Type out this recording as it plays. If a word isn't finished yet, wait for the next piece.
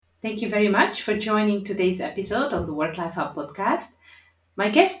Thank you very much for joining today's episode of the WorkLife HUB podcast. My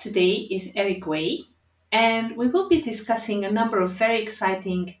guest today is Eric Way, and we will be discussing a number of very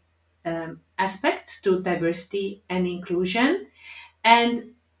exciting aspects to diversity and inclusion.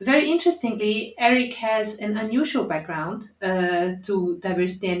 And very interestingly, Eric has an unusual background to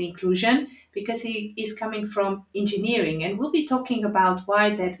diversity and inclusion because he is coming from engineering, and we'll be talking about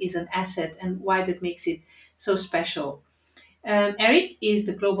why that is an asset and why that makes it so special. Eric is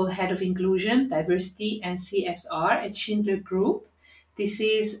the Global Head of Inclusion, Diversity, and CSR at Schindler Group. This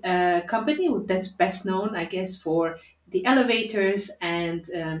is a company that's best known, I guess, for the elevators and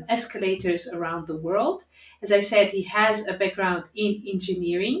escalators around the world. As I said, he has a background in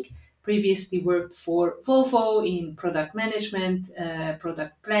engineering, previously worked for Volvo in product management,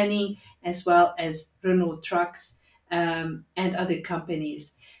 product planning, as well as Renault Trucks and other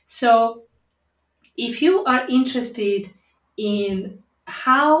companies. So, if you are interested in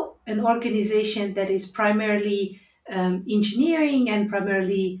how an organization that is primarily engineering and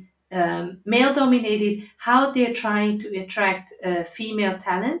primarily male dominated, how they're trying to attract female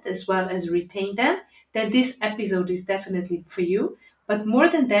talent as well as retain them, then this episode is definitely for you. But more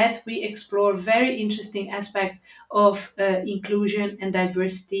than that, we explore very interesting aspects of inclusion and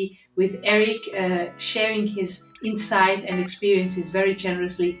diversity with Eric sharing his insight and experiences very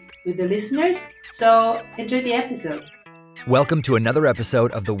generously with the listeners. So enjoy the episode. Welcome to another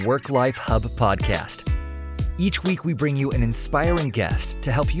episode of the WorkLife HUB podcast. Each week, we bring you an inspiring guest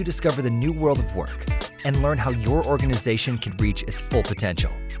to help you discover the new world of work and learn how your organization can reach its full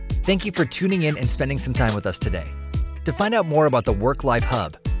potential. Thank you for tuning in and spending some time with us today. To find out more about the WorkLife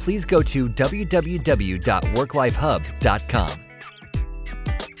HUB, please go to www.worklifehub.com.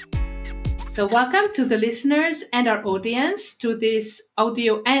 So, welcome to the listeners and our audience to this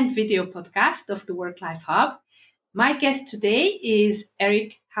audio and video podcast of the WorkLife HUB. My guest today is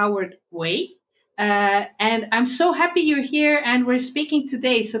Eric Howard Way. And I'm so happy you're here and we're speaking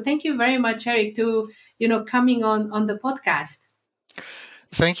today. So thank you very much, Eric, to coming on the podcast.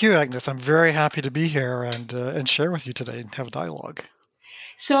 Thank you, Agnes. I'm very happy to be here and share with you today and have a dialogue.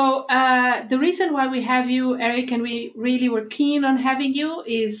 So the reason why we have you, Eric, and we really were keen on having you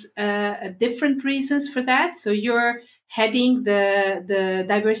is different reasons for that. So you're heading the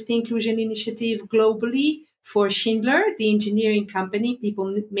Diversity Inclusion Initiative globally for Schindler, the engineering company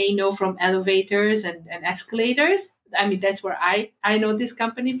people may know from elevators and escalators. I mean, that's where I know this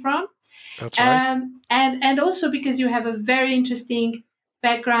company from. That's right. And also because you have a very interesting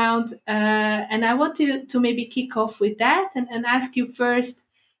background. And I want to maybe kick off with that and ask you first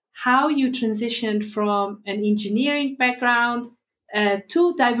how you transitioned from an engineering background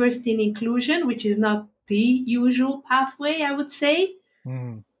to diversity and inclusion, which is not the usual pathway, I would say.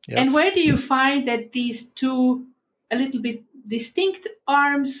 And Yes. where do you find that these two a little bit distinct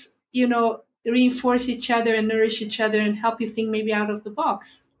arms, reinforce each other and nourish each other and help you think maybe out of the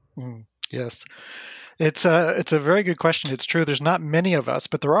box? Yes. It's a very good question. It's true. There's not many of us,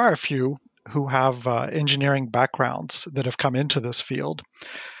 but there are a few who have engineering backgrounds that have come into this field.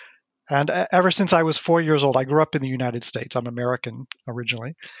 And ever since I was 4 years old, I grew up in the United States. I'm American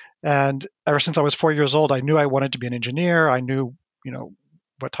originally. And ever since I was 4 years old, I knew I wanted to be an engineer. I knew,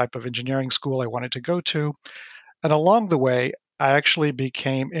 what type of engineering school I wanted to go to. And along the way, I actually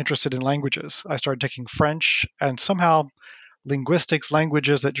became interested in languages. I started taking French and somehow linguistics,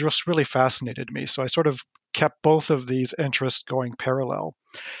 languages that just really fascinated me. So I sort of kept both of these interests going parallel.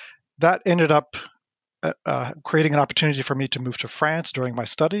 That ended up creating an opportunity for me to move to France during my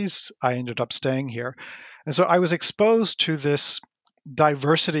studies. I ended up staying here. And so I was exposed to this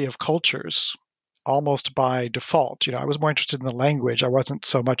diversity of cultures almost by default. I was more interested in the language. I wasn't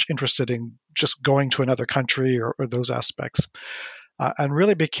so much interested in just going to another country or those aspects, and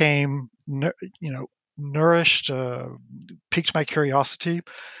really became, nourished, piqued my curiosity.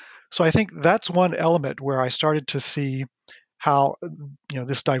 So I think that's one element where I started to see how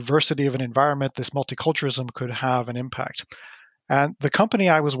this diversity of an environment, this multiculturalism could have an impact. And the company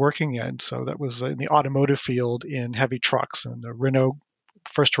I was working in, so that was in the automotive field in heavy trucks, and the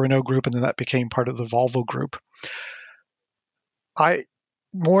first Renault Group, and then that became part of the Volvo Group. I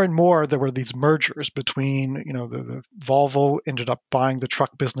More and more there were these mergers between, the Volvo ended up buying the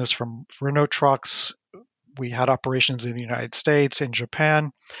truck business from Renault Trucks. We had operations in the United States, in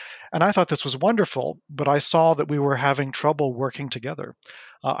Japan, and I thought this was wonderful, but I saw that we were having trouble working together.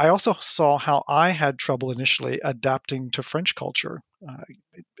 I also saw how I had trouble initially adapting to French culture.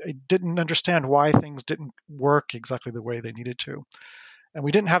 I didn't understand why things didn't work exactly the way they needed to. And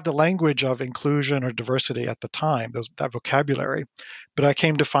we didn't have the language of inclusion or diversity at the time, that vocabulary. But I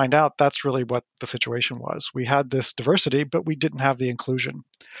came to find out that's really what the situation was. We had this diversity, but we didn't have the inclusion.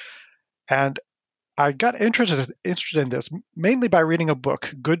 And I got interested in this mainly by reading a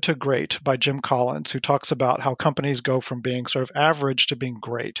book, Good to Great, by Jim Collins, who talks about how companies go from being sort of average to being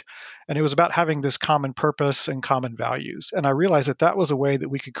great. And it was about having this common purpose and common values. And I realized that that was a way that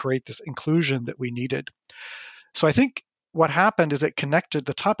we could create this inclusion that we needed. So I think what happened is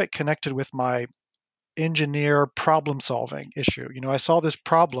the topic connected with my engineer problem solving issue. I saw this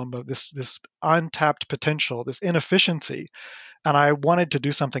problem of this untapped potential, this inefficiency, and I wanted to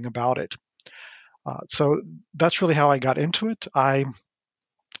do something about it. So that's really how I got into it. I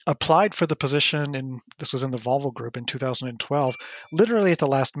applied for the position, and this was in the Volvo Group in 2012, literally at the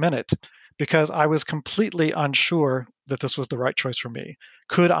last minute, because I was completely unsure that this was the right choice for me.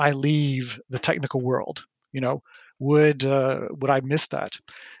 Could I leave the technical world? You know, would I miss that?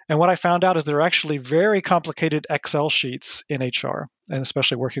 And what I found out is there are actually very complicated Excel sheets in HR, and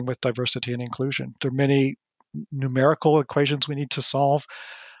especially working with diversity and inclusion. There are many numerical equations we need to solve.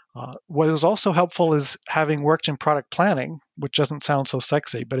 What was also helpful is having worked in product planning, which doesn't sound so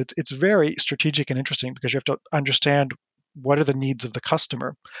sexy, but it's very strategic and interesting because you have to understand what are the needs of the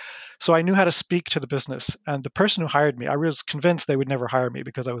customer. So I knew how to speak to the business, and the person who hired me, I was convinced they would never hire me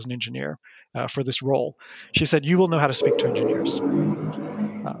because I was an engineer for this role. She said, "You will know how to speak to engineers."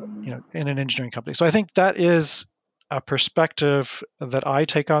 In an engineering company. So I think that is a perspective that I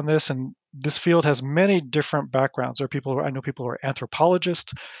take on this. And this field has many different backgrounds. There are I know people who are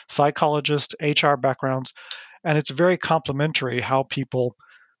anthropologists, psychologists, HR backgrounds, and it's very complementary how people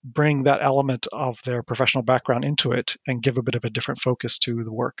bring that element of their professional background into it and give a bit of a different focus to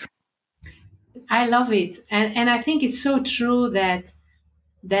the work. I love it, and I think it's so true that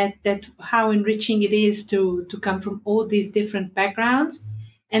how enriching it is to come from all these different backgrounds,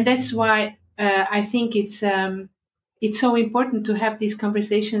 and that's why I think it's so important to have these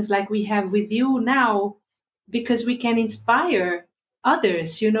conversations like we have with you now, because we can inspire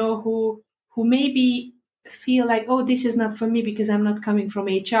others, who maybe feel like, oh, this is not for me because I'm not coming from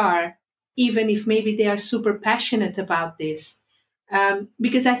HR, even if maybe they are super passionate about this.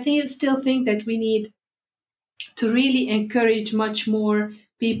 Because still think that we need to really encourage much more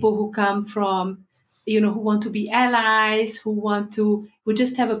people who come from, who want to be allies, who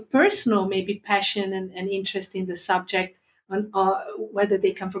just have a personal maybe passion and interest in the subject, whether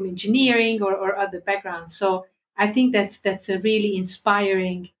they come from engineering or other backgrounds. So I think that's a really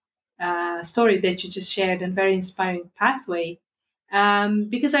inspiring story that you just shared, and very inspiring pathway.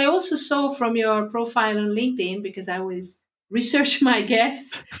 Because I also saw from your profile on LinkedIn, because I always research my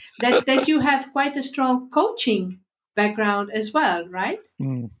guests, that you have quite a strong coaching background as well, right?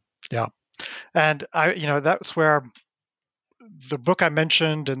 Mm, yeah. And that's where the book I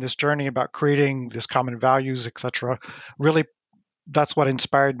mentioned and this journey about creating this common values, etc., really that's what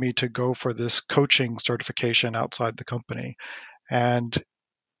inspired me to go for this coaching certification outside the company. And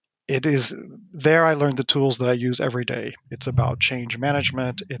it is there I learned the tools that I use every day. It's about change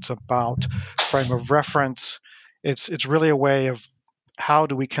management. It's about frame of reference. It's really a way of how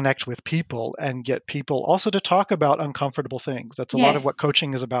do we connect with people and get people also to talk about uncomfortable things. That's a lot of what Yes,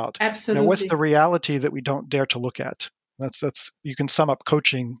 coaching is about. What's the absolutely. reality that we don't dare to look at? That's you can sum up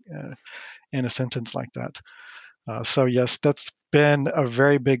coaching in a sentence like that. So yes, that's been a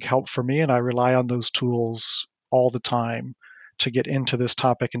very big help for me, and I rely on those tools all the time to get into this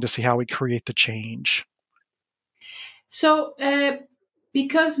topic and to see how we create the change. So,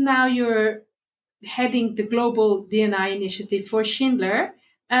 because now you're heading the global D&I initiative for Schindler,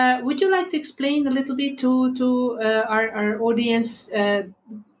 would you like to explain a little bit to our audience,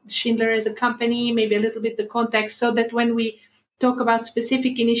 Schindler as a company, maybe a little bit the context, so that when we talk about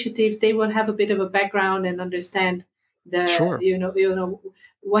specific initiatives, they will have a bit of a background and understand the Sure.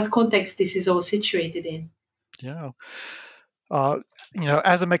 what context this is all situated in. Yeah. Uh,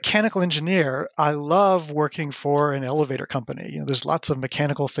 as a mechanical engineer, I love working for an elevator company. There's lots of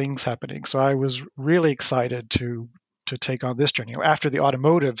mechanical things happening, so I was really excited to take on this journey after the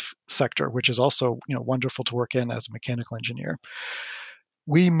automotive sector, which is also wonderful to work in as a mechanical engineer.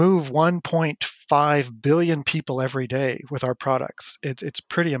 We move 1.5 billion people every day with our products. It's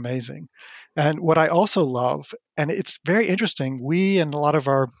pretty amazing. And what I also love, and it's very interesting, we and a lot of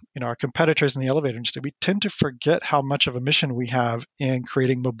our competitors in the elevator industry, we tend to forget how much of a mission we have in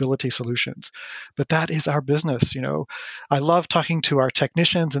creating mobility solutions. But that is our business. I love talking to our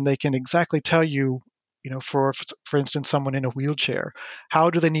technicians, and they can exactly tell you, for instance, someone in a wheelchair, how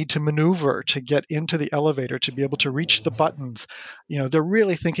do they need to maneuver to get into the elevator to be able to reach the buttons. They're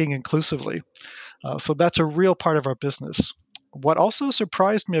really thinking inclusively. So that's a real part of our business. What also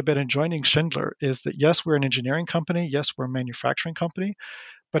surprised me a bit in joining Schindler is that, yes, we're an engineering company, yes, we're a manufacturing company,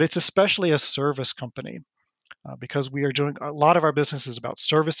 but it's especially a service company because we are doing a lot of our business is about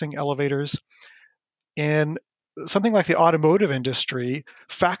servicing elevators. In something like the automotive industry,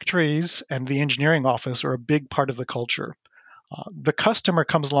 factories and the engineering office are a big part of the culture. The customer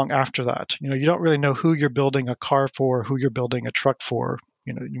comes along after that. You don't really know who you're building a car for, who you're building a truck for.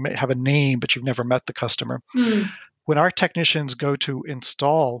 You may have a name, but you've never met the customer. Mm. When our technicians go to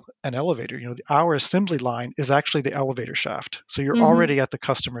install an elevator, our assembly line is actually the elevator shaft. So you're Mm-hmm. already at the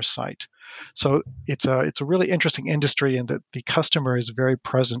customer's site. So it's a really interesting industry in that the customer is very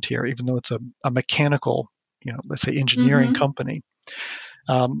present here, even though it's a mechanical, let's say engineering Mm-hmm. company.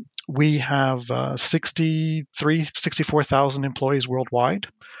 We have 64,000 employees worldwide.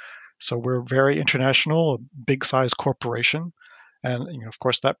 So we're very international, a big size corporation. And of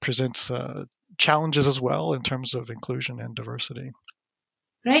course, that presents challenges as well in terms of inclusion and diversity.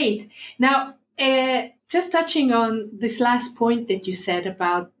 Great. Now, just touching on this last point that you said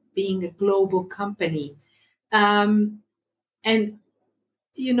about being a global company, um, and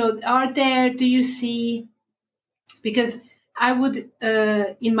do you see? Because I would,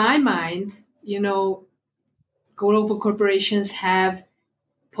 in my mind, global corporations have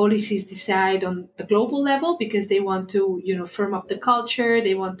policies decide on the global level because they want to, firm up the culture.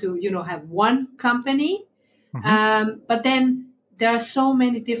 They want to, have one company. Hmm. But then there are so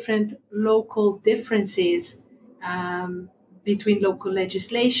many different local differences um, between local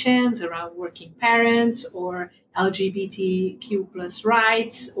legislations around working parents or LGBTQ plus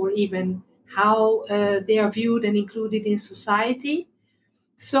rights, or even how they are viewed and included in society.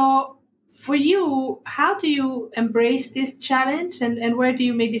 So, for you, how do you embrace this challenge, and where do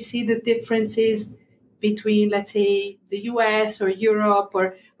you maybe see the differences between, let's say, the US or Europe,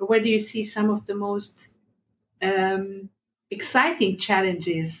 or where do you see some of the most exciting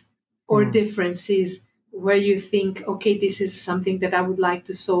challenges or Mm. differences where you think, okay, this is something that I would like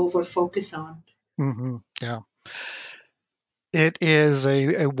to solve or focus on? Hmm. Yeah. It is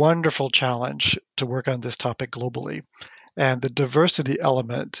a wonderful challenge to work on this topic globally. And the diversity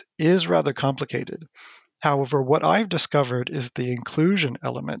element is rather complicated. However, what I've discovered is the inclusion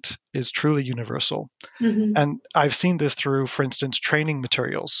element is truly universal. Mm-hmm. And I've seen this through, for instance, training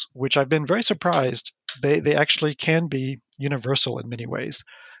materials, which I've been very surprised. They actually can be universal in many ways.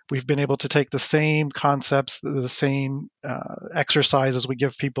 We've been able to take the same concepts, the same exercises we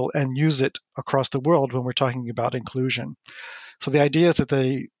give people, and use it across the world when we're talking about inclusion. So the idea is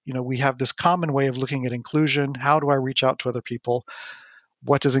that we have this common way of looking at inclusion. How do I reach out to other people?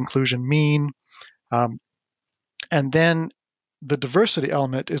 What does inclusion mean? Um, and then the diversity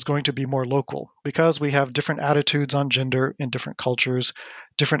element is going to be more local because we have different attitudes on gender in different cultures,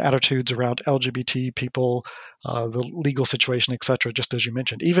 different attitudes around LGBT people, the legal situation, etc. Just as you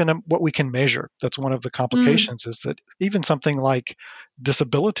mentioned, even what we can measure. That's one of the Mm. complications. Is that even something like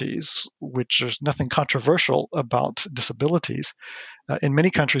disabilities, which there's nothing controversial about disabilities, in many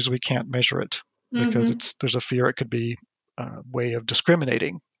countries we can't measure it because Mm-hmm. there's a fear it could be a way of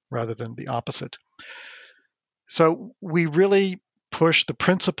discriminating rather than the opposite. So we really push the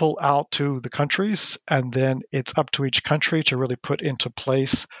principle out to the countries, and then it's up to each country to really put into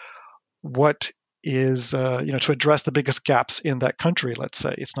place what is, to address the biggest gaps in that country, let's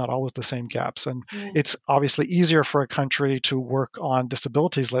say. It's not always the same gaps. And Yeah. it's obviously easier for a country to work on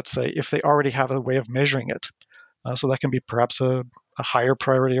disabilities, let's say, if they already have a way of measuring it. So that can be perhaps a higher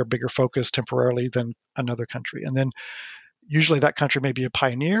priority or bigger focus temporarily than another country. And then usually that country may be a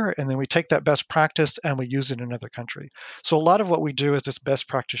pioneer, and then we take that best practice and we use it in another country. So a lot of what we do is this best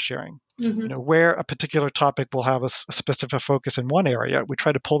practice sharing. Mm-hmm. Where a particular topic will have a specific focus in one area, we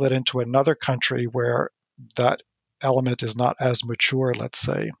try to pull that into another country where that element is not as mature, let's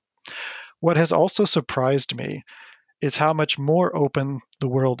say. What has also surprised me is how much more open the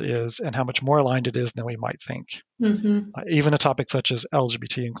world is and how much more aligned it is than we might think. Mm-hmm. Even a topic such as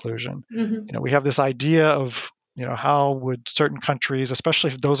LGBT inclusion. Mm-hmm. We have this idea of how would certain countries, especially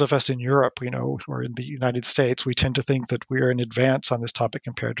those of us in Europe, or in the United States, we tend to think that we're in advance on this topic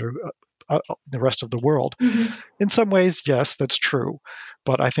compared to the rest of the world. Mm-hmm. In some ways, yes, that's true,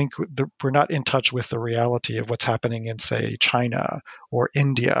 but I think we're not in touch with the reality of what's happening in, say, China or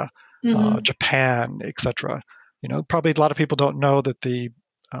India, Mm-hmm. Japan, etc. Probably a lot of people don't know that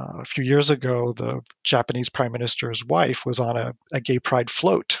a few years ago, the Japanese prime minister's wife was on a gay pride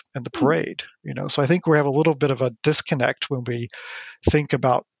float in the parade. So I think we have a little bit of a disconnect when we think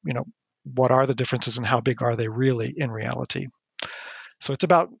about, what are the differences and how big are they really in reality. So it's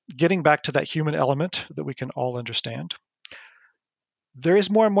about getting back to that human element that we can all understand. there is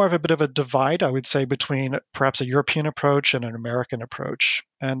more and more of a bit of a divide, I would say, between perhaps a European approach and an American approach.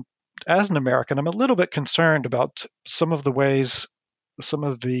 And as an American, I'm a little bit concerned about some of the ways, some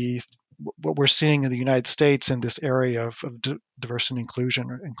of the what we're seeing in the United States in this area of diversity and inclusion,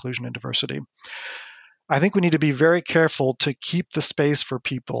 or inclusion and diversity. I think we need to be very careful to keep the space for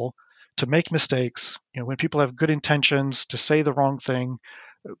people to make mistakes. When people have good intentions, to say the wrong thing,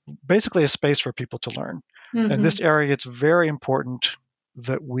 basically a space for people to learn. In Hmm. this area, it's very important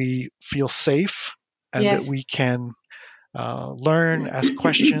that we feel safe and that Yes. we can learn, ask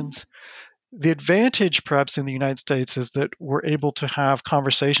questions. The advantage, perhaps, in the United States is that we're able to have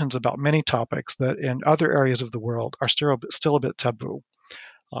conversations about many topics that in other areas of the world are still a bit taboo.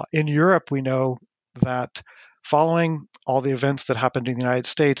 In Europe, we know that following all the events that happened in the United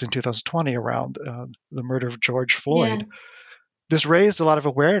States in 2020 around the murder of George Yeah. Floyd, this raised a lot of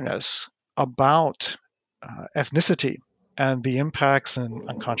awareness about ethnicity and the impacts and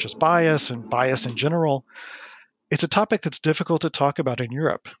unconscious bias and bias in general. It's a topic that's difficult to talk about in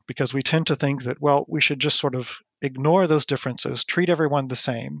Europe because we tend to think that, well, we should just sort of ignore those differences, treat everyone the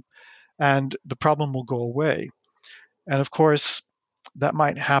same, and the problem will go away. And of course, that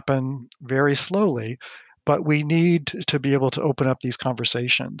might happen very slowly, but we need to be able to open up these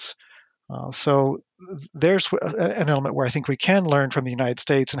conversations. So there's an element where I think we can learn from the United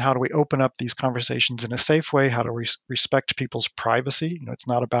States, and how do we open up these conversations in a safe way? How do we respect people's privacy? It's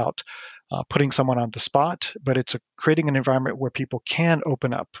not about putting someone on the spot, but it's creating an environment where people can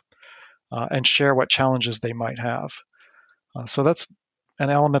open up and share what challenges they might have. So that's an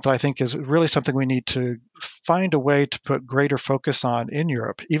element that I think is really something we need to find a way to put greater focus on in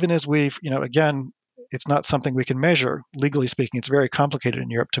Europe, even as again, it's not something we can measure. Legally speaking, it's very complicated in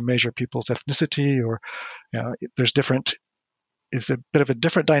Europe to measure people's ethnicity, or there's different. It's a bit of a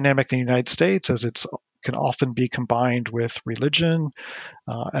different dynamic than the United States, as it's can often be combined with religion,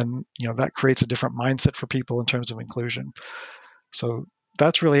 and that creates a different mindset for people in terms of inclusion. So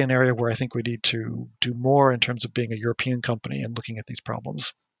that's really an area where I think we need to do more in terms of being a European company and looking at these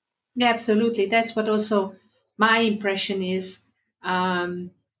problems. Yeah, absolutely. That's what also my impression is.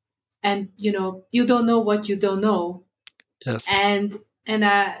 Um, and you don't know what you don't know. Yes, And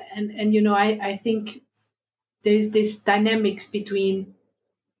I think there's this dynamics between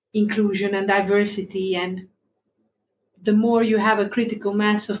inclusion and diversity, and the more you have a critical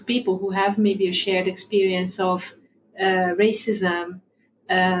mass of people who have maybe a shared experience of racism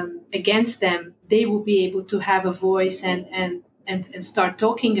against them, they will be able to have a voice and start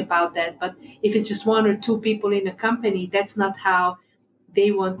talking about that. But if it's just one or two people in a company, that's not how they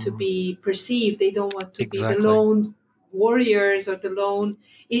want to mm, be perceived. They don't want to be the exactly, lone warriors or the lone.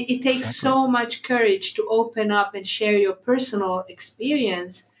 It takes exactly. so much courage to open up and share your personal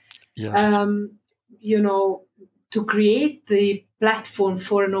experience, Yes, um, you know, to create the platform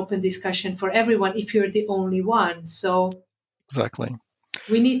for an open discussion for everyone if you're the only one. So exactly.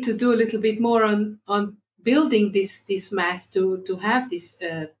 we need to do a little bit more on building this mass to have this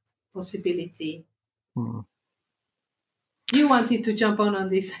possibility. Mm. You wanted to jump on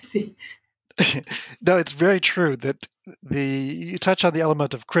this, I see. No, it's very true that you touch on the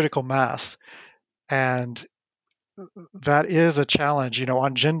element of critical mass, and that is a challenge,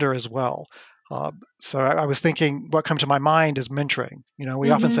 on gender as well. So I was thinking, what come to my mind is mentoring. We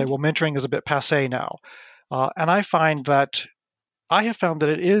often say, Mm-hmm. well, mentoring is a bit passe now, and I have found that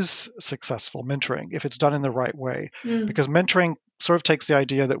it is successful mentoring if it's done in the right way, Mm. because mentoring sort of takes the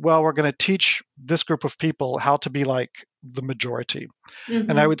idea that, well, we're going to teach this group of people how to be like the majority.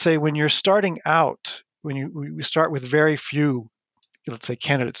 And I Mm-hmm. would say when you're starting out, when we start with very few, let's say,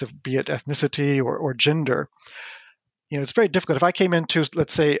 candidates, be it ethnicity or gender, it's very difficult. If I came into,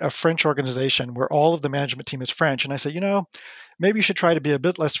 let's say, a French organization where all of the management team is French, and I say, maybe you should try to be a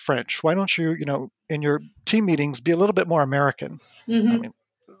bit less French. Why don't you, in your team meetings, be a little bit more American? I Mm-hmm. mean,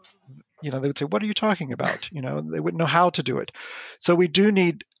 they would say, "What are you talking about?" They wouldn't know how to do it. So we do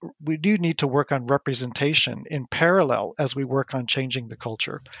need to work on representation in parallel as we work on changing the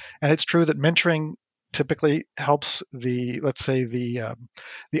culture. And it's true that mentoring typically helps let's say, the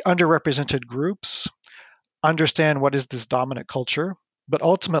underrepresented groups understand what is this dominant culture. But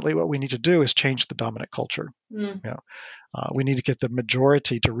ultimately, what we need to do is change the dominant culture. Mm. You know, we need to get the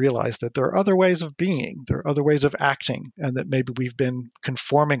majority to realize that there are other ways of being, there are other ways of acting, and that maybe we've been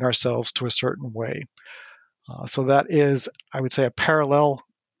conforming ourselves to a certain way. So that is, I would say, a parallel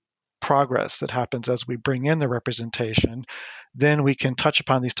progress that happens as we bring in the representation. Then we can touch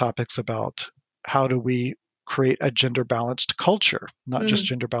upon these topics about how do we create a gender balanced culture, not just Mm.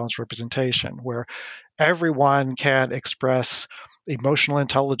 gender balanced representation, where everyone can express emotional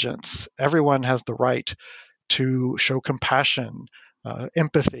intelligence. Everyone has the right to show compassion,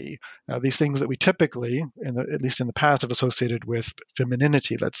 empathy, these things that we typically, at least in the past, have associated with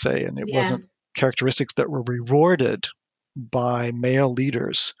femininity, let's say, and it Yeah. wasn't characteristics that were rewarded by male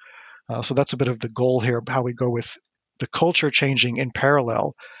leaders. So that's a bit of the goal here, how we go with the culture changing in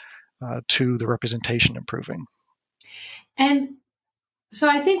parallel to the representation improving. And so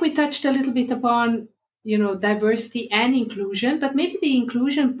I think we touched a little bit upon, diversity and inclusion, but maybe the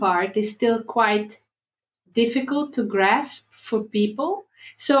inclusion part is still quite difficult to grasp for people.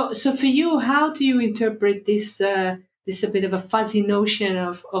 So for you, how do you interpret this a bit of a fuzzy notion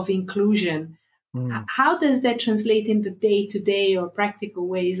of inclusion? Mm, How does that translate into day to day or practical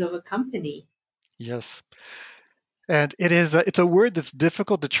ways of a company? yes. And it's a word that's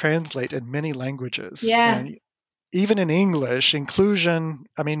difficult to translate in many languages. Yeah. And even in English, inclusion,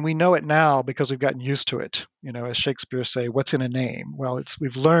 I mean, we know it now because we've gotten used to it. As Shakespeare say, what's in a name? Well,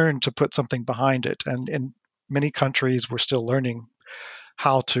 we've learned to put something behind it. And in many countries, we're still learning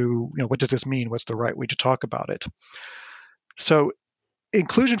how to, what does this mean? What's the right way to talk about it? So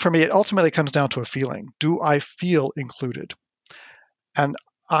inclusion for me, it ultimately comes down to a feeling. Do I feel included? And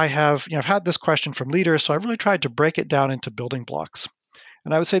I've had this question from leaders, so I've really tried to break it down into building blocks.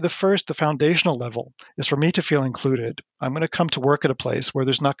 And I would say the foundational level is for me to feel included. I'm going to come to work at a place where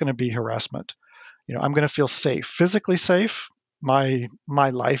there's not going to be harassment. I'm going to feel safe, physically safe. My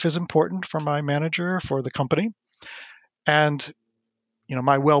life is important for my manager, for the company, and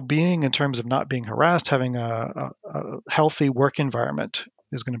my well-being in terms of not being harassed, having a healthy work environment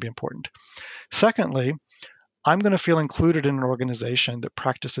is going to be important. Secondly, I'm going to feel included in an organization that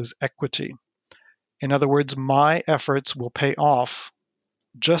practices equity. In other words, my efforts will pay off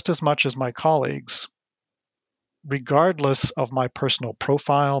just as much as my colleagues, regardless of my personal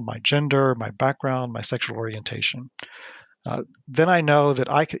profile, my gender, my background, my sexual orientation. Then I know that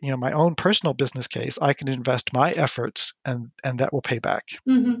I can, my own personal business case, I can invest my efforts and that will pay back.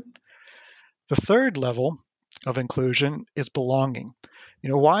 Hmm. The third level of inclusion is belonging.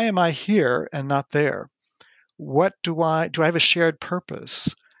 Why am I here and not there? What do I have a shared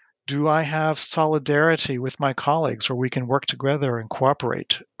purpose? Do I have solidarity with my colleagues where we can work together and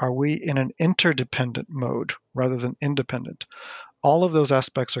cooperate? Are we in an interdependent mode rather than independent? All of those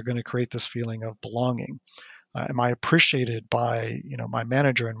aspects are going to create this feeling of belonging. Am I appreciated by my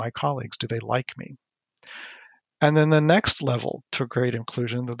manager and my colleagues? Do they like me? And then the next level to create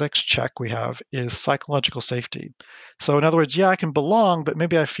inclusion, the next check we have is psychological safety. So in other words, yeah, I can belong, but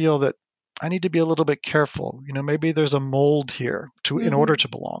maybe I feel that I need to be a little bit careful. Maybe there's a mold here to in order Hmm. to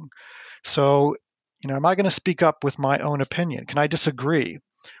belong. So, am I going to speak up with my own opinion? Can I disagree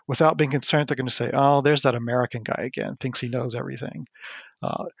without being concerned they're going to say, "Oh, there's that American guy again, thinks he knows everything."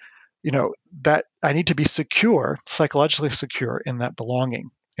 Uh, that I need to be secure, psychologically secure in that belonging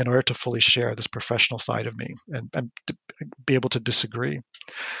in order to fully share this professional side of me and to be able to disagree.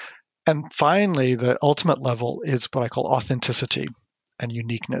 And finally, the ultimate level is what I call authenticity and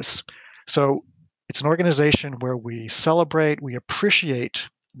uniqueness. So it's an organization where we celebrate, we appreciate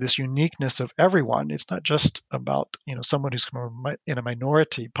this uniqueness of everyone. It's not just about someone who's in a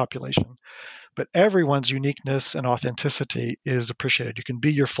minority population, but everyone's uniqueness and authenticity is appreciated. You can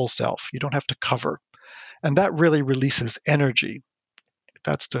be your full self. You don't have to cover, and that really releases energy.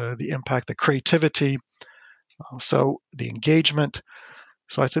 That's the impact, the creativity, so the engagement.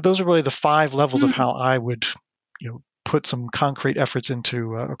 So I'd say those are really the five levels of how I would, put some concrete efforts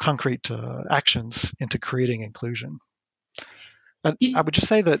into or concrete actions into creating inclusion. And I would just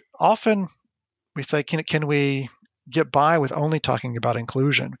say that often we say, can we get by with only talking about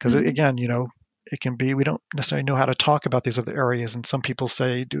inclusion? Because Hmm. again, it can be we don't necessarily know how to talk about these other areas. And some people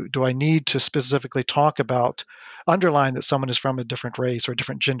say, do I need to specifically talk about, underline that someone is from a different race or a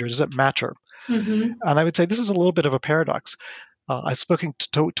different gender? Does it matter? Hmm. And I would say this is a little bit of a paradox. I've spoken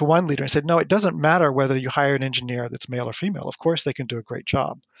to one leader and said, no, it doesn't matter whether you hire an engineer that's male or female. Of course, they can do a great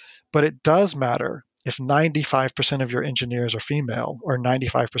job. But it does matter if 95% of your engineers are female or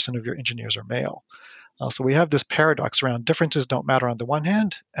 95% of your engineers are male. So we have this paradox around differences don't matter on the one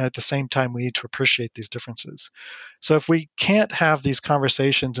hand, and at the same time, we need to appreciate these differences. So if we can't have these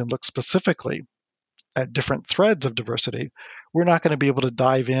conversations and look specifically at different threads of diversity, we're not going to be able to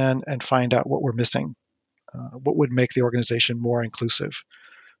dive in and find out what we're missing, what would make the organization more inclusive.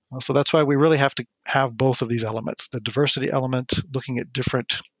 So that's why we really have to have both of these elements, the diversity element, looking at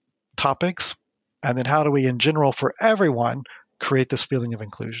different topics, and then how do we, in general, for everyone, create this feeling of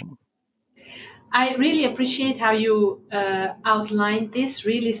inclusion. I really appreciate how you outlined this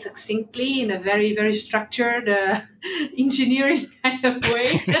really succinctly in a very, very structured engineering kind of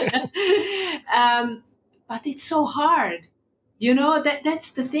way. But it's so hard.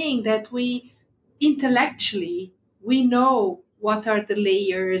 That's the thing that we intellectually we know what are the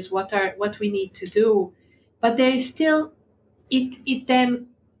layers, what we need to do. But there is still, it then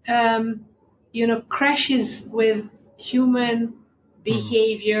crashes with human Mm,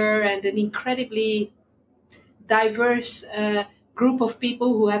 behavior and an incredibly diverse group of people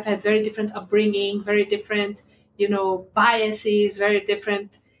who have had very different upbringing, very different, biases, very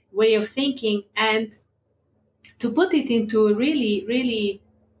different way of thinking. And to put it into a really, really,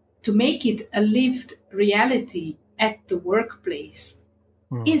 to make it a lived reality at the workplace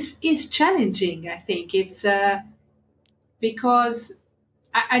mm, is challenging. I think it's because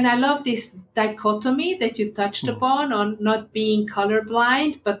and I love this dichotomy that you touched mm, upon on not being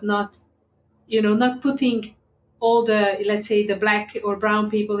colorblind, but not putting all the, let's say, the black or brown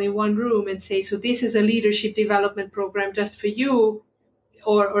people in one room and say, so this is a leadership development program just for you,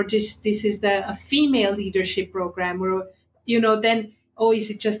 or just this is a female leadership program, or then, oh, is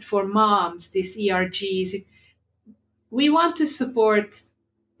it just for moms, this ERGs? We want to support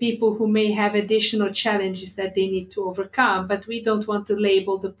people who may have additional challenges that they need to overcome, but we don't want to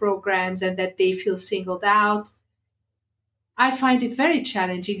label the programs and that they feel singled out. I find it very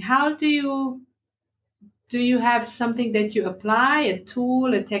challenging. How do you have something that you apply, a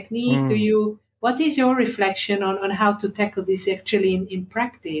tool, a technique? mm, What is your reflection on how to tackle this actually in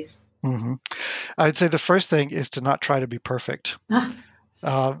practice? mhm. I'd say the first thing is to not try to be perfect. Ah,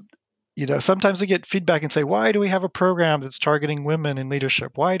 Uh, sometimes I get feedback and say, "Why do we have a program that's targeting women in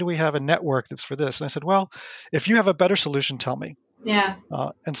leadership? Why do we have a network that's for this?" And I said, "Well, if you have a better solution, tell me." yeah.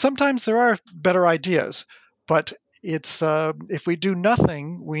 And sometimes there are better ideas, but it's if we do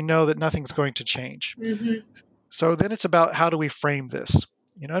nothing, we know that nothing's going to change. Mm-hmm. So then it's about how do we frame this?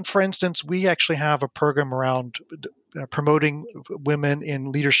 And for instance, we actually have a program around promoting women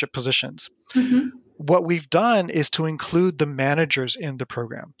in leadership positions. Mm-hmm. What we've done is to include the managers in the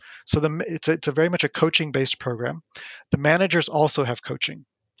program. So it's a very much a coaching based program. The managers also have coaching.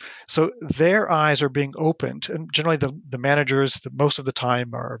 So their eyes are being opened. And generally, the managers, most of the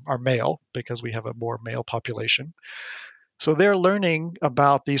time, are male because we have a more male population. So they're learning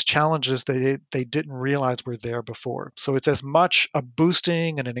about these challenges they didn't realize were there before. So it's as much a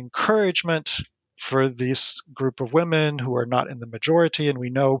boosting and an encouragement for this group of women who are not in the majority. And we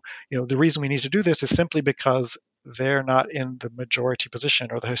know, the reason we need to do this is simply because they're not in the majority position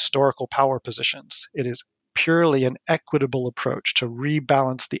or the historical power positions. It is purely an equitable approach to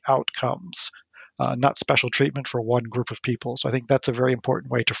rebalance the outcomes, not special treatment for one group of people. So I think that's a very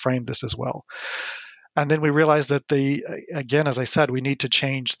important way to frame this as well. And then we realized that again, as I said, we need to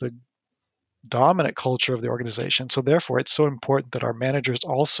change the dominant culture of the organization. So therefore, it's so important that our managers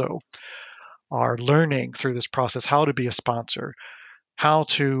also are learning through this process how to be a sponsor, how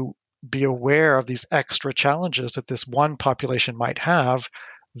to be aware of these extra challenges that this one population might have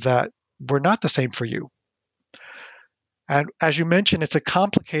that were not the same for you. And as you mentioned, it's a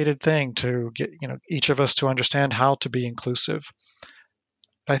complicated thing to get, each of us to understand how to be inclusive.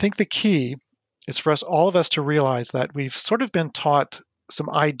 I think the key is for us, all of us, to realize that we've sort of been taught some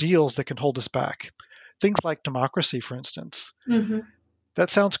ideals that can hold us back. Things like democracy, for instance. Mm-hmm. That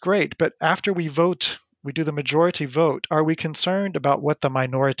sounds great, but after we vote, we do the majority vote. Are we concerned about what the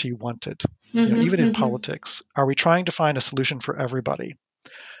minority wanted? Mm-hmm. Even in Mm-hmm. politics, are we trying to find a solution for everybody?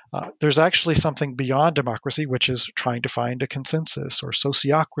 There's actually something beyond democracy, which is trying to find a consensus, or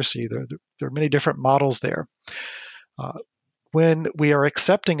sociocracy. There are many different models there. Uh, when we are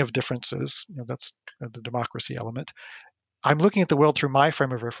accepting of differences, that's the democracy element. I'm looking at the world through my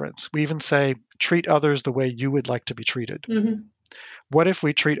frame of reference. We even say, treat others the way you would like to be treated. Mm-hmm. What if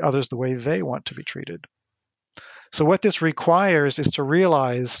we treat others the way they want to be treated? So, what this requires is to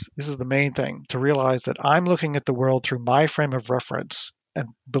realize, this is the main thing, to realize that I'm looking at the world through my frame of reference and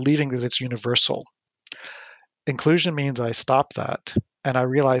believing that it's universal. Inclusion means I stop that and I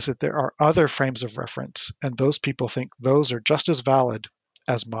realize that there are other frames of reference, and those people think those are just as valid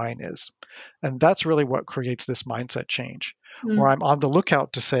as mine is. And that's really what creates this mindset change, where Mm-hmm. I'm on the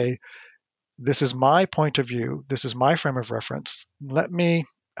lookout to say, this is my point of view, this is my frame of reference. Let me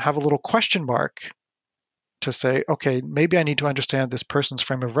have a little question mark to say, okay, maybe I need to understand this person's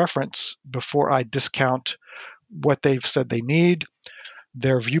frame of reference before I discount what they've said they need,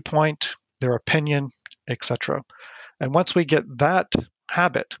 their viewpoint, their opinion, etc. And once we get that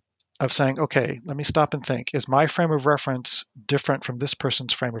habit of saying, okay, let me stop and think, is my frame of reference different from this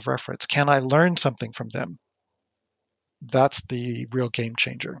person's frame of reference? Can I learn something from them? That's the real game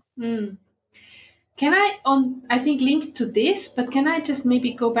changer. Mm. Can I think, link to this, but can I just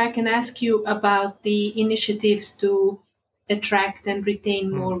maybe go back and ask you about the initiatives to attract and retain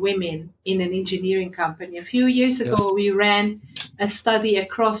Mm, more women in an engineering company? A few years yes. ago, we ran a study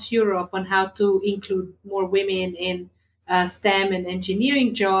across Europe on how to include more women in STEM and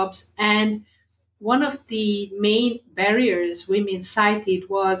engineering jobs. And one of the main barriers women cited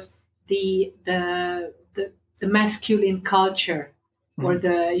was the masculine culture, or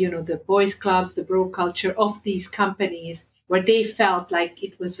Mhm. the boys clubs, the bro culture of these companies, where they felt like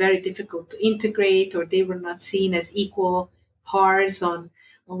it was very difficult to integrate, or they were not seen as equal pars on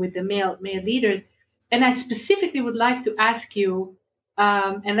with the male leaders. And I specifically would like to ask you,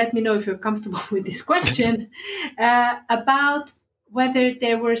 and let me know if you're comfortable with this question, about whether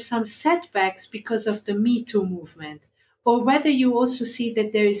there were some setbacks because of the Me Too movement, or whether you also see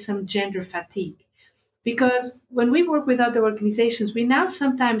that there is some gender fatigue. Because when we work with other organizations, we now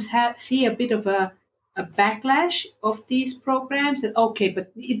sometimes see a bit of a backlash of these programs. And okay,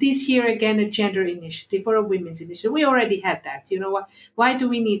 but this year again, a gender initiative or a women's initiative. We already had that. You know what? Why do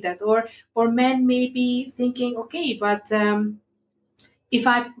we need that? Or men may be thinking, okay, but if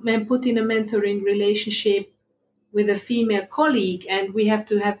I am put in a mentoring relationship with a female colleague and we have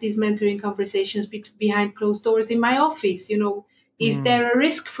to have these mentoring conversations behind closed doors in my office, is Mm, there a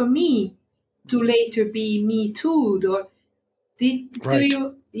risk for me to later be me too'd? Or do right.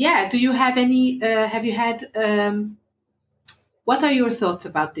 you, yeah, do you have any, have you had, what are your thoughts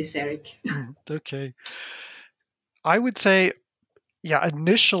about this, Eric? Okay. I would say, yeah,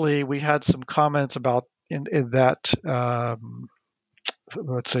 initially we had some comments about in that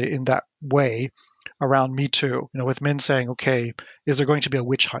let's say in that way around Me Too, with men saying, okay, is there going to be a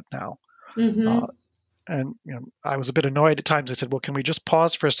witch hunt now? Uh, Mm-hmm. and I was a bit annoyed at times. I said, well, can we just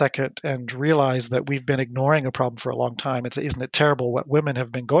pause for a second and realize that we've been ignoring a problem for a long time? Isn't it terrible what women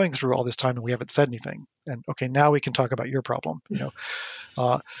have been going through all this time and we haven't said anything? And okay, now we can talk about your problem.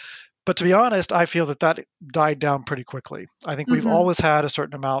 Uh, but to be honest, I feel that died down pretty quickly. I think we've Mm-hmm. always had a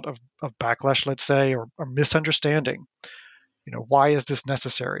certain amount of backlash, let's say, or misunderstanding. Why is this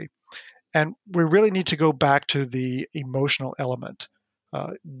necessary? And we really need to go back to the emotional element.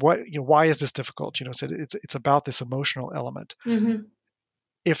 Why is this difficult? So it's about this emotional element. Mm-hmm.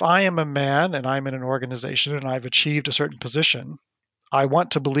 If I am a man and I'm in an organization and I've achieved a certain position, I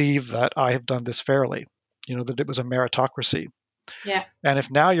want to believe that I have done this fairly. That it was a meritocracy. Yeah. And if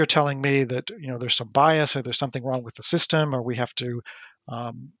now you're telling me that there's some bias or there's something wrong with the system, or we have to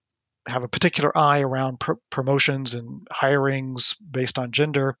um, have a particular eye around promotions and hirings based on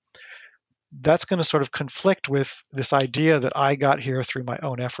gender, that's going to sort of conflict with this idea that I got here through my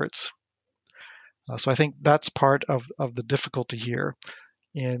own efforts. So I think that's part of the difficulty here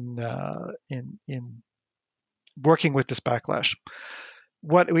in working with this backlash.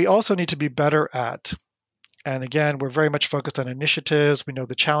 What we also need to be better at, and again, we're very much focused on initiatives. We know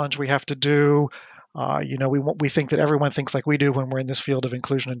the challenge we have to do. We think that everyone thinks like we do when we're in this field of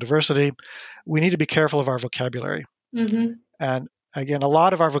inclusion and diversity. We need to be careful of our vocabulary. Mm-hmm. And again, a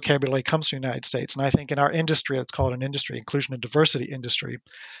lot of our vocabulary comes from the United States. And I think in our industry, it's called an industry, inclusion and diversity industry,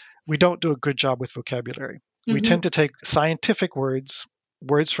 we don't do a good job with vocabulary. We Mm-hmm. tend to take scientific words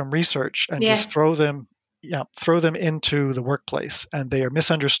from research, and just Yes. throw them into the workplace, and they are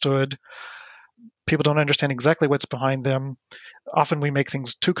misunderstood. People don't understand exactly what's behind them. Often we make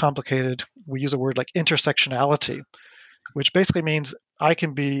things too complicated. We use a word like intersectionality, which basically means I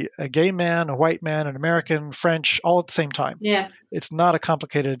can be a gay man, a white man, an American, French, all at the same time. Yeah. It's not a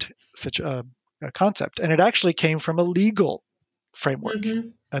complicated such a concept, and it actually came from a legal framework Mm-hmm.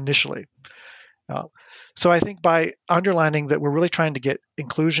 initially. Uh, so I think by underlining that we're really trying to get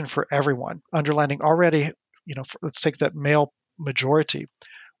inclusion for everyone, underlining already, let's take that male majority.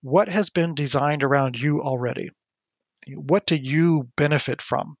 What has been designed around you already? What do you benefit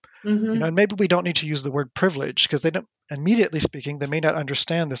from? Mm-hmm. And maybe we don't need to use the word privilege, because they don't, immediately speaking, they may not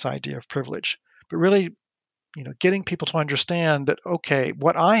understand this idea of privilege. But really, getting people to understand that, okay,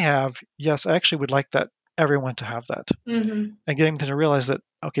 what I have, yes, I actually would like that everyone to have that. Mm-hmm. And getting them to realize that,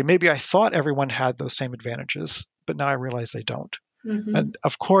 okay, maybe I thought everyone had those same advantages, but now I realize they don't. Mm-hmm. And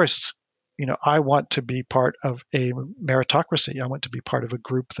of course, I want to be part of a meritocracy. I want to be part of a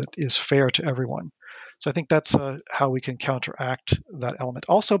group that is fair to everyone. So I think that's how we can counteract that element.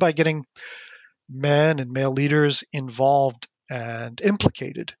 Also, by getting men and male leaders involved and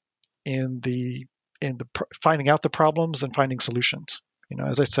implicated in finding out the problems and finding solutions.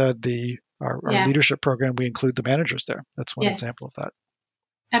 As I said, our Yeah. leadership program, we include the managers there. That's one Yes. example of that.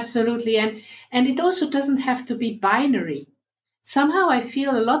 Absolutely. And it also doesn't have to be binary. Somehow I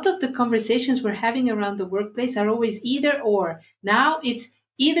feel a lot of the conversations we're having around the workplace are always either or. Now it's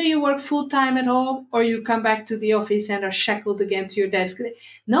either you work full time at home or you come back to the office and are shackled again to your desk.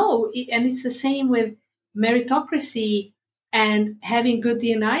 No, and it's the same with meritocracy, and having good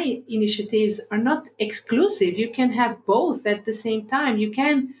D&I initiatives are not exclusive. You can have both at the same time. You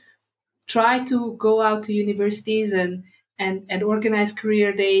can try to go out to universities and and organize career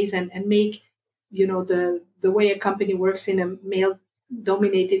days and make the way a company works in a male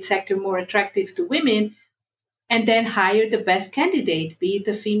dominated sector more attractive to women, and then hire the best candidate, be it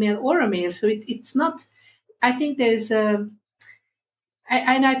a female or a male. So it's not, I think there's a,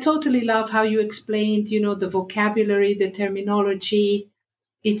 and I totally love how you explained, the vocabulary, the terminology.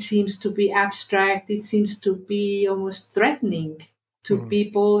 It seems to be abstract. It seems to be almost threatening to Mm,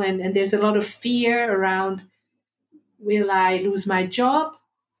 people. And there's a lot of fear around, will I lose my job?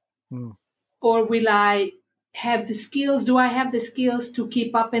 mm, Or will I have the skills? Do I have the skills to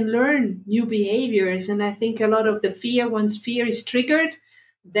keep up and learn new behaviors? And I think a lot of the fear, once fear is triggered,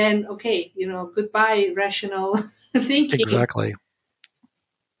 then okay, goodbye rational thinking. exactly.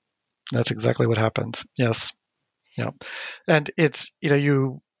 That's exactly what happens. Yes. Yeah. And it's,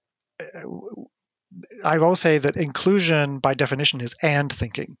 I will say that inclusion by definition is and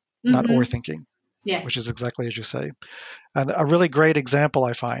thinking, not or Hmm. thinking, which Yes. is exactly as you say. And a really great example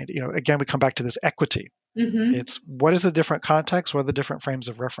I find, again, we come back to this equity. Hmm. It's what is the different context? What are the different frames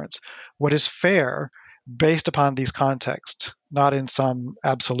of reference? What is fair based upon these contexts, not in some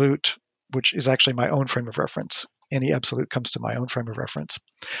absolute, which is actually my own frame of reference. Any absolute comes to my own frame of reference.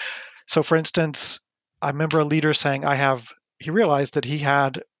 So, for instance, I remember a leader saying, he realized that he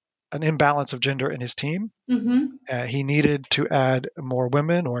had an imbalance of gender in his team. Hmm. He needed to add more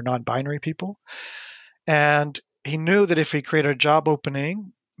women or non binary people. And he knew that if he created a job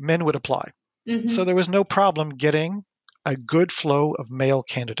opening, men would apply. So Hmm. there was no problem getting a good flow of male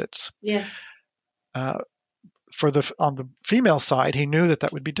candidates. Yes. Uh, on the female side, he knew that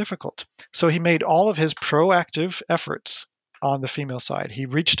that would be difficult. So he made all of his proactive efforts on the female side. He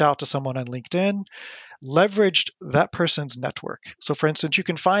reached out to someone on LinkedIn, leveraged that person's network. So, for instance, you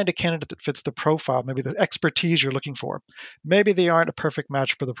can find a candidate that fits the profile, maybe the expertise you're looking for. Maybe they aren't a perfect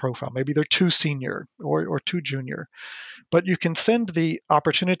match for the profile. Maybe they're too senior or too junior. But you can send the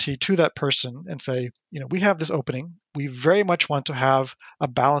opportunity to that person and say, we have this opening. We very much want to have a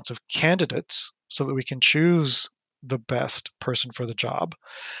balance of candidates so that we can choose the best person for the job.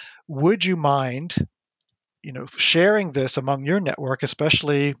 Would you mind, sharing this among your network,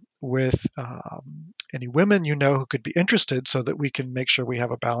 especially with any women who could be interested, so that we can make sure we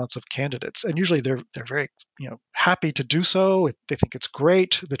have a balance of candidates? And usually they're very happy to do so. They think it's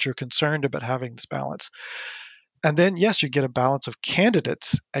great that you're concerned about having this balance. And then, yes, you get a balance of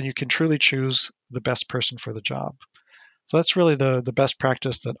candidates and you can truly choose the best person for the job. So that's really the best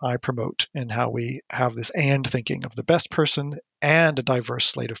practice that I promote in how we have this and thinking of the best person and a diverse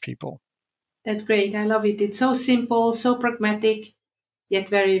slate of people. That's great. I love it. It's so simple, so pragmatic, yet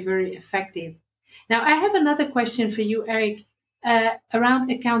very, very effective. Now, I have another question for you, Eric, around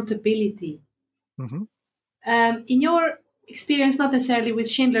accountability. Hmm. In your experience, not necessarily with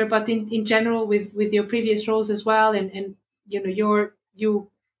Schindler, but in general with your previous roles as well, and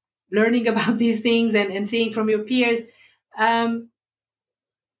you learning about these things and seeing from your peers, um,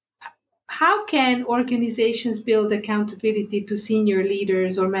 how can organizations build accountability to senior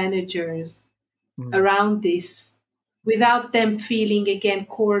leaders or managers Mm. around this without them feeling again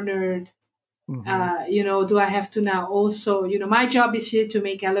cornered? Hmm. Do I have to now also, my job is here to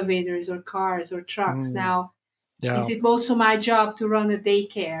make elevators or cars or trucks. Mm. Now, is Yeah, it also my job to run a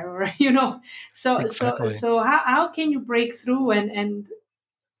daycare, or exactly. so how can you break through and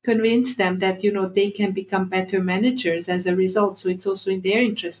convince them that they can become better managers as a result? So it's also in their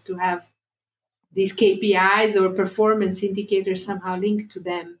interest to have these KPIs or performance indicators somehow linked to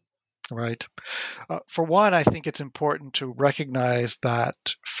them. Right. For one, I think it's important to recognize that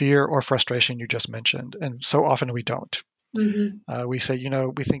fear or frustration you just mentioned. And so often we don't. Hmm. We say,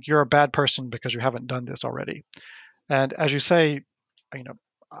 we think you're a bad person because you haven't done this already. And as you say, you know,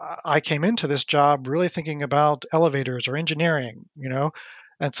 I came into this job really thinking about elevators or engineering,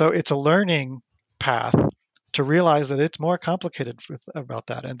 and so it's a learning path to realize that it's more complicated about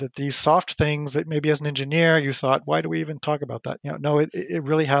that, and that these soft things that maybe as an engineer you thought, why do we even talk about that? No, it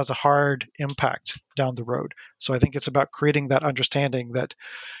really has a hard impact down the road. So I think it's about creating that understanding that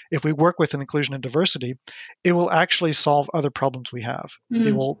if we work with inclusion and diversity, it will actually solve other problems we have.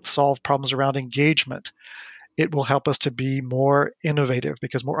 It Mm. will solve problems around engagement. It will help us to be more innovative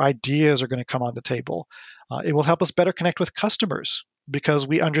because more ideas are going to come on the table. It will help us better connect with customers because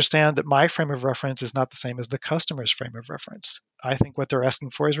we understand that my frame of reference is not the same as the customer's frame of reference. I think what they're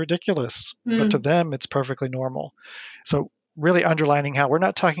asking for is ridiculous, but to Mm. them, it's perfectly normal. So, really underlining how we're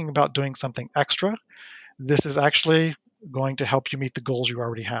not talking about doing something extra. This is actually going to help you meet the goals you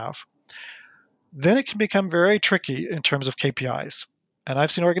already have. Then it can become very tricky in terms of KPIs. And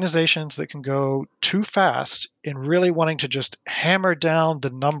I've seen organizations that can go too fast in really wanting to just hammer down the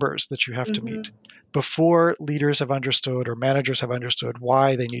numbers that you have to Hmm. meet. before leaders have understood or managers have understood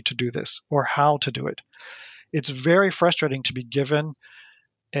why they need to do this or how to do it. It's very frustrating to be given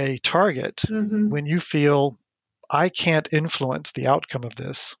a target Mm-hmm. when you feel I can't influence the outcome of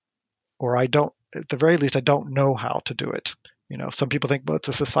this, or I don't, at the very least, I don't know how to do it. Some people think, well, it's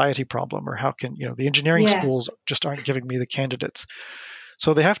a society problem, or how can, the engineering Yeah. schools just aren't giving me the candidates.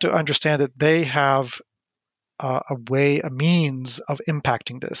 So they have to understand that they have a means of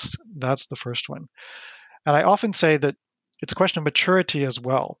impacting this. That's the first one. And I often say that it's a question of maturity as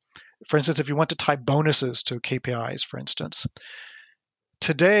well. For instance, if you want to tie bonuses to KPIs, for instance,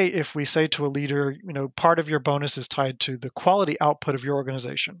 today, if we say to a leader, part of your bonus is tied to the quality output of your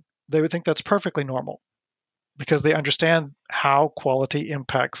organization, they would think that's perfectly normal because they understand how quality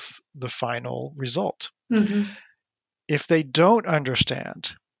impacts the final result. Mm-hmm. If they don't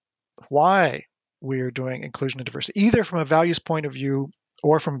understand why we're doing inclusion and diversity, either from a values point of view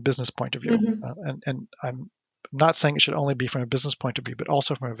or from a business point of view, Mm-hmm. and I'm not saying it should only be from a business point of view, but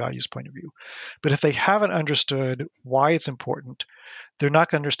also from a values point of view. But if they haven't understood why it's important, they're not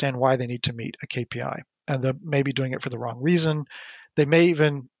going to understand why they need to meet a KPI. And they may be doing it for the wrong reason. They may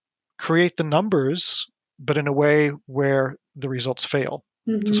even create the numbers, but in a way where the results fail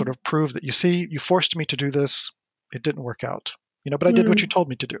to sort Mm-hmm. of prove that, you see, you forced me to do this. It didn't work out, but I did what you Mm-hmm. told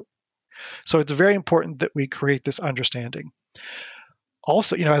me to do. So it's very important that we create this understanding.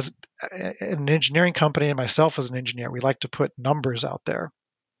 Also, as an engineering company and myself as an engineer, we like to put numbers out there.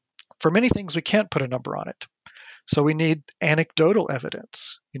 For many things, we can't put a number on it. So we need anecdotal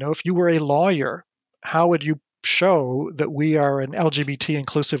evidence. If you were a lawyer, how would you show that we are an LGBT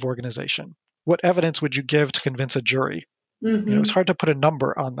inclusive organization? What evidence would you give to convince a jury? It's Mm-hmm. hard to put a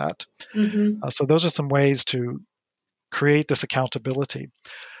number on that. Mm-hmm. So those are some ways to create this accountability.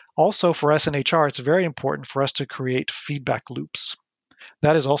 Also, for us in HR, it's very important for us to create feedback loops.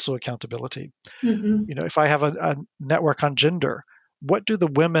 That is also accountability. Mm-hmm. If I have a network on gender, what do the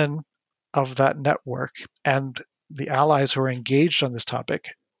women of that network and the allies who are engaged on this topic,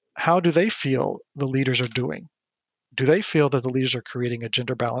 how do they feel the leaders are doing? Do they feel that the leaders are creating a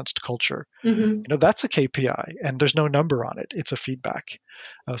gender balanced culture? Mm-hmm. That's a KPI, and there's no number on it. It's a feedback.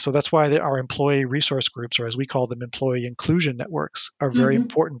 So that's why our employee resource groups, or as we call them, employee inclusion networks, are very Mm-hmm.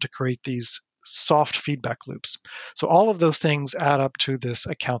 important to create these soft feedback loops. So all of those things add up to this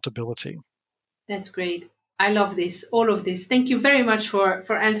accountability. That's great. I love this, all of this. Thank you very much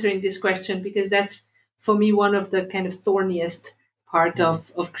for answering this question, because that's for me one of the kind of thorniest part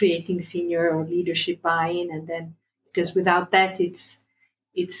Mm, of creating senior or leadership buy-in. And then, because without that, it's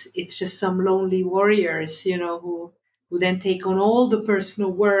just some lonely warriors, who then take on all the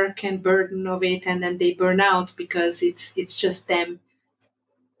personal work and burden of it, and then they burn out because it's just them.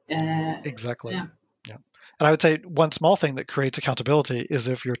 exactly. Yeah. Yeah. And I would say one small thing that creates accountability is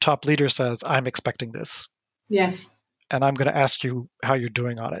if your top leader says, I'm expecting this, Yes. and I'm going to ask you how you're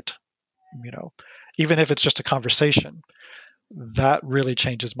doing on it. You know, Even if it's just a conversation, that really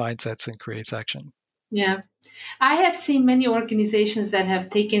changes mindsets and creates action. Yeah. I have seen many organizations that have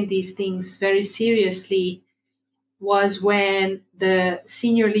taken these things very seriously was when the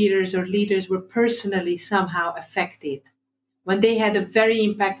senior leaders or leaders were personally somehow affected, when they had a very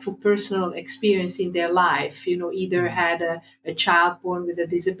impactful personal experience in their life, either Mm, had a child born with a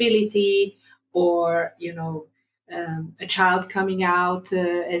disability, or a child coming out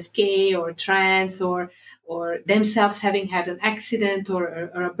as gay or trans, or themselves having had an accident, or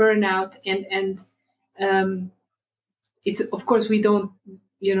a burnout. And um, it's, of course, we don't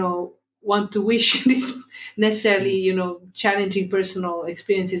want to wish this necessarily, mm, challenging personal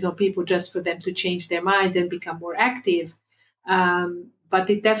experiences on people just for them to change their minds and become more active. But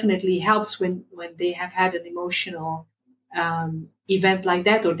it definitely helps when they have had an emotional event like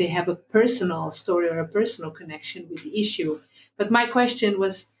that, or they have a personal story or a personal connection with the issue. But my question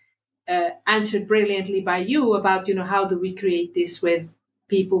was answered brilliantly by you about, how do we create this with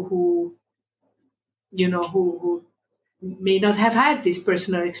people who who may not have had this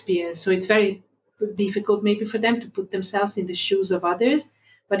personal experience. So it's very difficult maybe for them to put themselves in the shoes of others.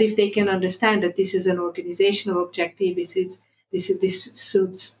 But if they can understand that this is an organizational objective, this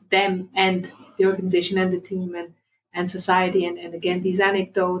suits them and the organization and the team and society, and again, these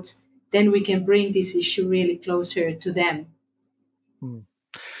anecdotes, then we can bring this issue really closer to them. mm.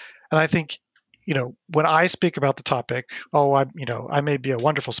 And I think, when I speak about the topic, I may be a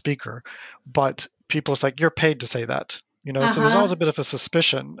wonderful speaker, but people, it's like, you're paid to say that. So there's always Uh-huh. a bit of a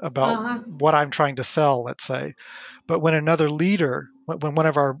suspicion about Uh-huh. what I'm trying to sell, let's say. But when another leader, when one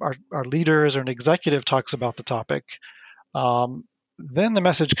of our leaders or an executive talks about the topic, um, then the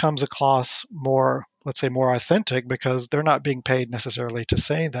message comes across more, let's say, more authentic because they're not being paid necessarily to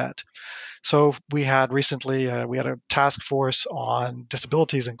say that. So we had recently, we had a task force on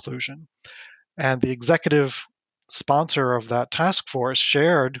disabilities inclusion, and the executive sponsor of that task force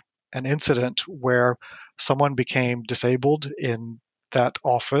shared an incident where someone became disabled in that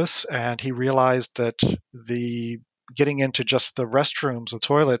office, and he realized that the getting into just the restrooms, the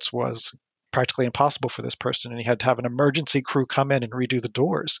toilets, was practically impossible for this person, and he had to have an emergency crew come in and redo the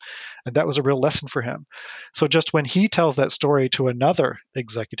doors. And that was a real lesson for him. So just when he tells that story to another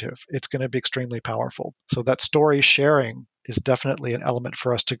executive, it's going to be extremely powerful. So that story sharing is definitely an element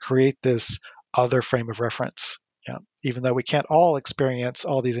for us to create this other frame of reference. Yeah. Even though we can't all experience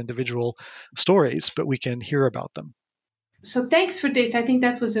all these individual stories, but we can hear about them. So thanks for this. I think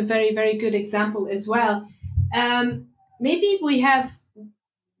that was a very, very good example as well. Maybe we have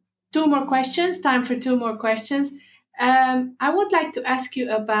two more questions, time for two more questions. I would like to ask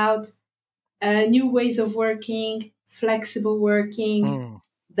you about new ways of working, flexible working, Mm,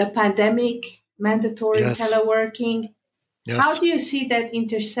 the pandemic, mandatory yes, teleworking. How yes. do you see that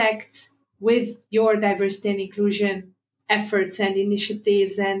intersects with your diversity and inclusion efforts and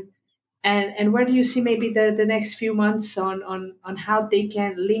initiatives, and where do you see maybe the next few months on how they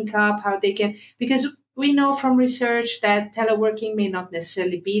can link up, how they can, because we know from research that teleworking may not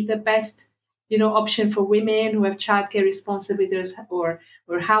necessarily be the best option for women who have childcare responsibilities or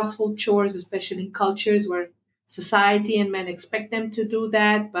household chores, especially in cultures where society and men expect them to do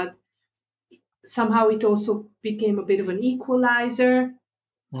that, but somehow it also became a bit of an equalizer.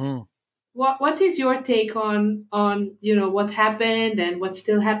 Mm. What is your take on what happened and what's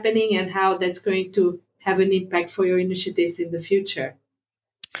still happening and how that's going to have an impact for your initiatives in the future?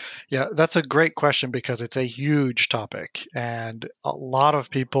 Yeah, that's a great question because it's a huge topic. And a lot of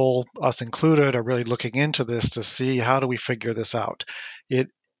people, us included, are really looking into this to see how do we figure this out. It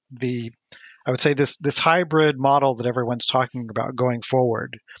the I would say this hybrid model that everyone's talking about going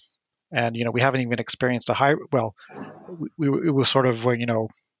forward, and we haven't even experienced a hybrid. Well, it was sort of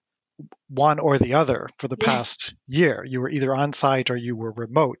one or the other for the Yeah. past year. You were either on site or you were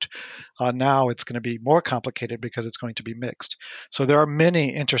remote. Now it's going to be more complicated because it's going to be mixed. So there are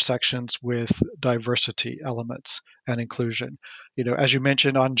many intersections with diversity elements and inclusion. As you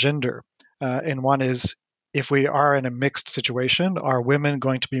mentioned on gender, and one is if we are in a mixed situation, are women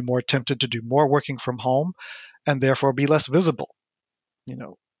going to be more tempted to do more working from home and therefore be less visible? You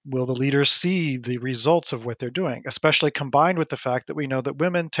know, will the leaders see the results of what they're doing, especially combined with the fact that we know that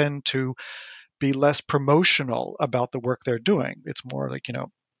women tend to be less promotional about the work they're doing. It's more like,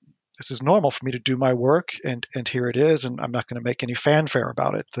 this is normal for me to do my work, and here it is, and I'm not going to make any fanfare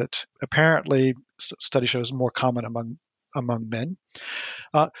about it. That apparently study shows more common among men.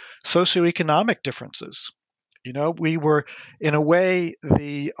 Uh, Socioeconomic differences. We were, in a way,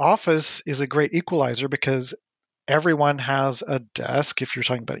 the office is a great equalizer because everyone has a desk. If you're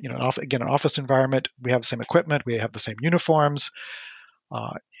talking about, again, an office environment, we have the same equipment, we have the same uniforms.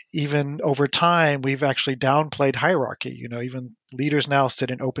 Uh, Even over time, we've actually downplayed hierarchy. Even leaders now sit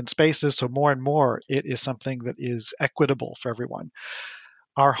in open spaces, so more and more it is something that is equitable for everyone.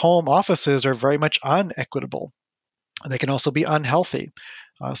 Our home offices are very much unequitable. They can also be unhealthy.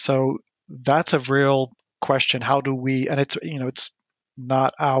 So that's a real question. How do we? And it's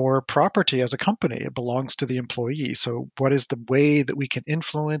not our property as a company. It belongs to the employee. So what is the way that we can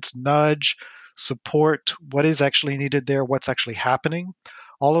influence, nudge, support? What is actually needed there? What's actually happening?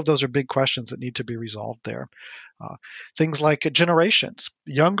 All of those are big questions that need to be resolved there. Uh, Things like generations,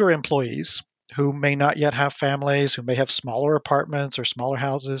 younger employees who may not yet have families, who may have smaller apartments or smaller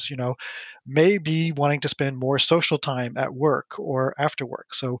houses, may be wanting to spend more social time at work or after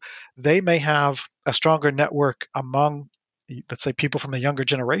work. So they may have a stronger network among, let's say, people from the younger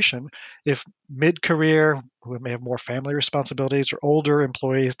generation. If mid career, who may have more family responsibilities, or older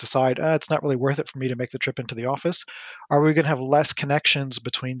employees decide, it's not really worth it for me to make the trip into the office, are we going to have less connections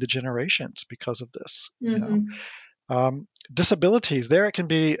between the generations because of this? Mm-hmm. Disabilities, there it can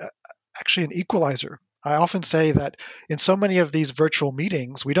be actually an equalizer. I often say that in so many of these virtual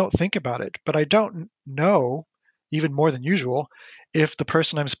meetings, we don't think about it, but I don't know, even more than usual, if the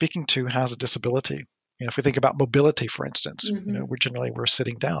person I'm speaking to has a disability. If we think about mobility, for instance, Mm-hmm. we're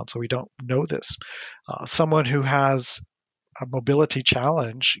sitting down, so we don't know this. Someone who has a mobility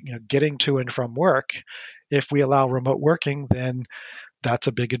challenge, getting to and from work, if we allow remote working, then that's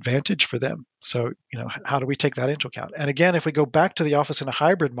a big advantage for them. So, how do we take that into account? And again, if we go back to the office in a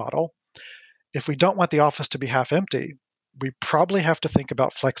hybrid model, if we don't want the office to be half empty, we probably have to think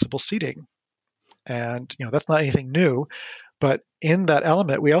about flexible seating. And that's not anything new, But in that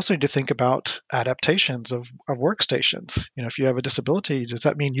element, we also need to think about adaptations of workstations. If you have a disability, does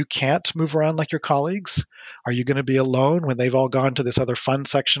that mean you can't move around like your colleagues? Are you going to be alone when they've all gone to this other fun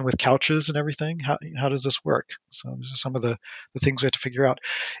section with couches and everything? How does this work? So these are some of the things we have to figure out.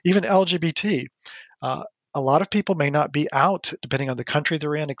 Even LGBT. Uh, a lot of people may not be out, depending on the country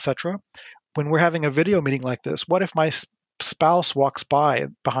they're in, etc. When we're having a video meeting like this, what if my spouse walks by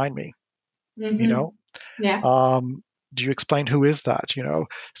behind me? You Mm-hmm. know, Yeah. do you explain who is that?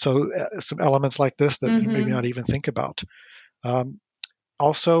 So some elements like this that you maybe Mm-hmm. not even think about. Um,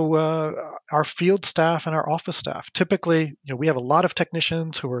 Also, our field staff and our office staff. Typically, we have a lot of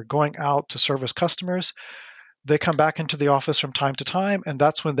technicians who are going out to service customers. They come back into the office from time to time, and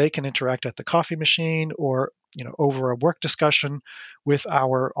that's when they can interact at the coffee machine or over a work discussion with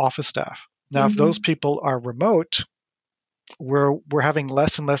our office staff. Now, if those Mm-hmm. people are remote, we're having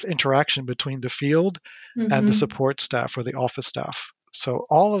less and less interaction between the field and the Mm-hmm. support staff or the office staff. So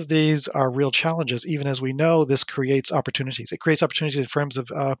all of these are real challenges, even as we know this creates opportunities. It creates opportunities in terms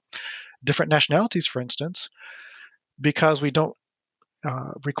of different nationalities, for instance, because we don't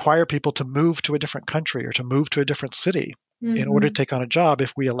require people to move to a different country or to move to a different city in order to Mm-hmm. take on a job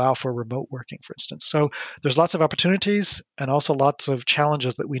if we allow for remote working, for instance. So there's lots of opportunities and also lots of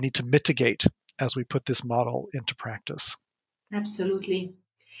challenges that we need to mitigate as we put this model into practice. Absolutely.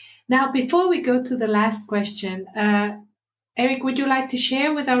 Now, before we go to the last question, Eric, would you like to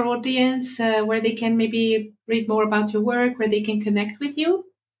share with our audience where they can maybe read more about your work, where they can connect with you?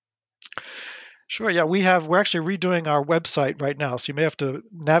 Sure. Yeah, we're actually redoing our website right now. So you may have to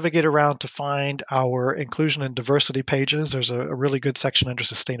navigate around to find our inclusion and diversity pages. There's a really good section under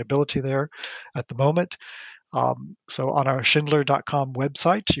sustainability there at the moment. So on our Schindler.com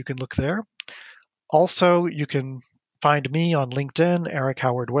website, you can look there. Also, you can find me on LinkedIn, Eric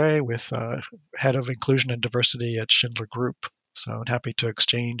Howard Way, with head of inclusion and diversity at Schindler Group. So I'm happy to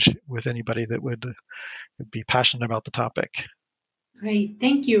exchange with anybody that would be passionate about the topic. Great,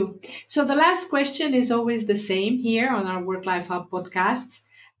 thank you. So the last question is always the same here on our Work Life Hub podcasts.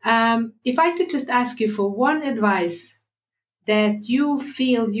 If I could just ask you for one advice that you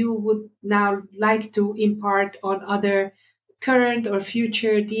feel you would now like to impart on other current or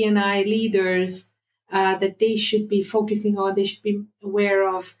future DNI leaders that they should be focusing on, they should be aware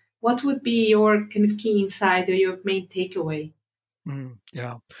of, what would be your kind of key insight or your main takeaway?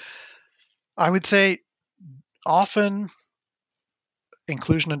 Yeah. I would say often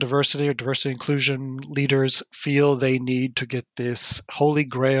inclusion and diversity or diversity inclusion leaders feel they need to get this holy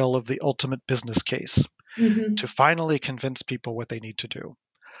grail of the ultimate business case to Mm-hmm. finally convince people what they need to do.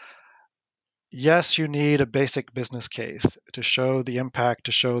 Yes, you need a basic business case to show the impact,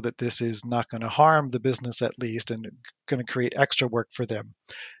 to show that this is not going to harm the business at least and going to create extra work for them.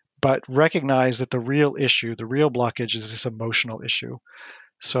 But recognize that the real issue, the real blockage is this emotional issue.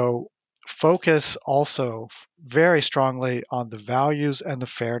 So focus also very strongly on the values and the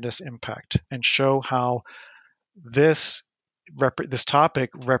fairness impact and show how this this topic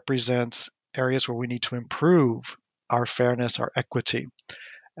represents areas where we need to improve our fairness, our equity.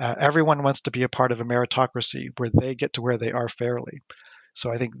 Everyone wants to be a part of a meritocracy where they get to where they are fairly.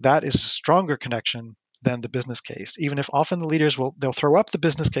 So I think that is a stronger connection than the business case. Even if often the leaders they'll throw up the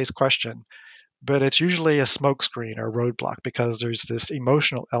business case question, but it's usually a smokescreen or a roadblock because there's this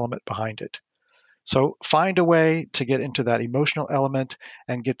emotional element behind it. So find a way to get into that emotional element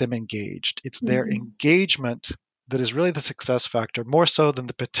and get them engaged. It's their Mm-hmm. engagement that is really the success factor, more so than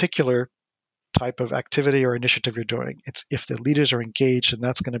the particular type of activity or initiative you're doing. It's if the leaders are engaged, and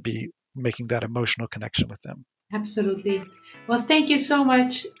that's going to be making that emotional connection with them. Absolutely. Well, thank you so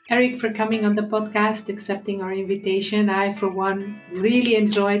much, Eric, for coming on the podcast, accepting our invitation. I, for one, really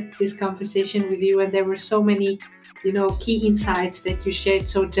enjoyed this conversation with you, and there were so many, key insights that you shared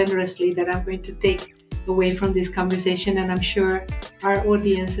so generously that I'm going to take away from this conversation, and I'm sure our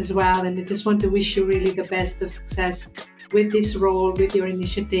audience as well. And I just want to wish you really the best of success with this role, with your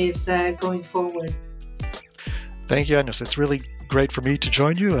initiatives going forward. Thank you, Agnes. It's really great for me to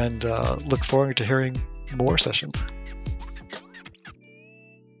join you and look forward to hearing more sessions.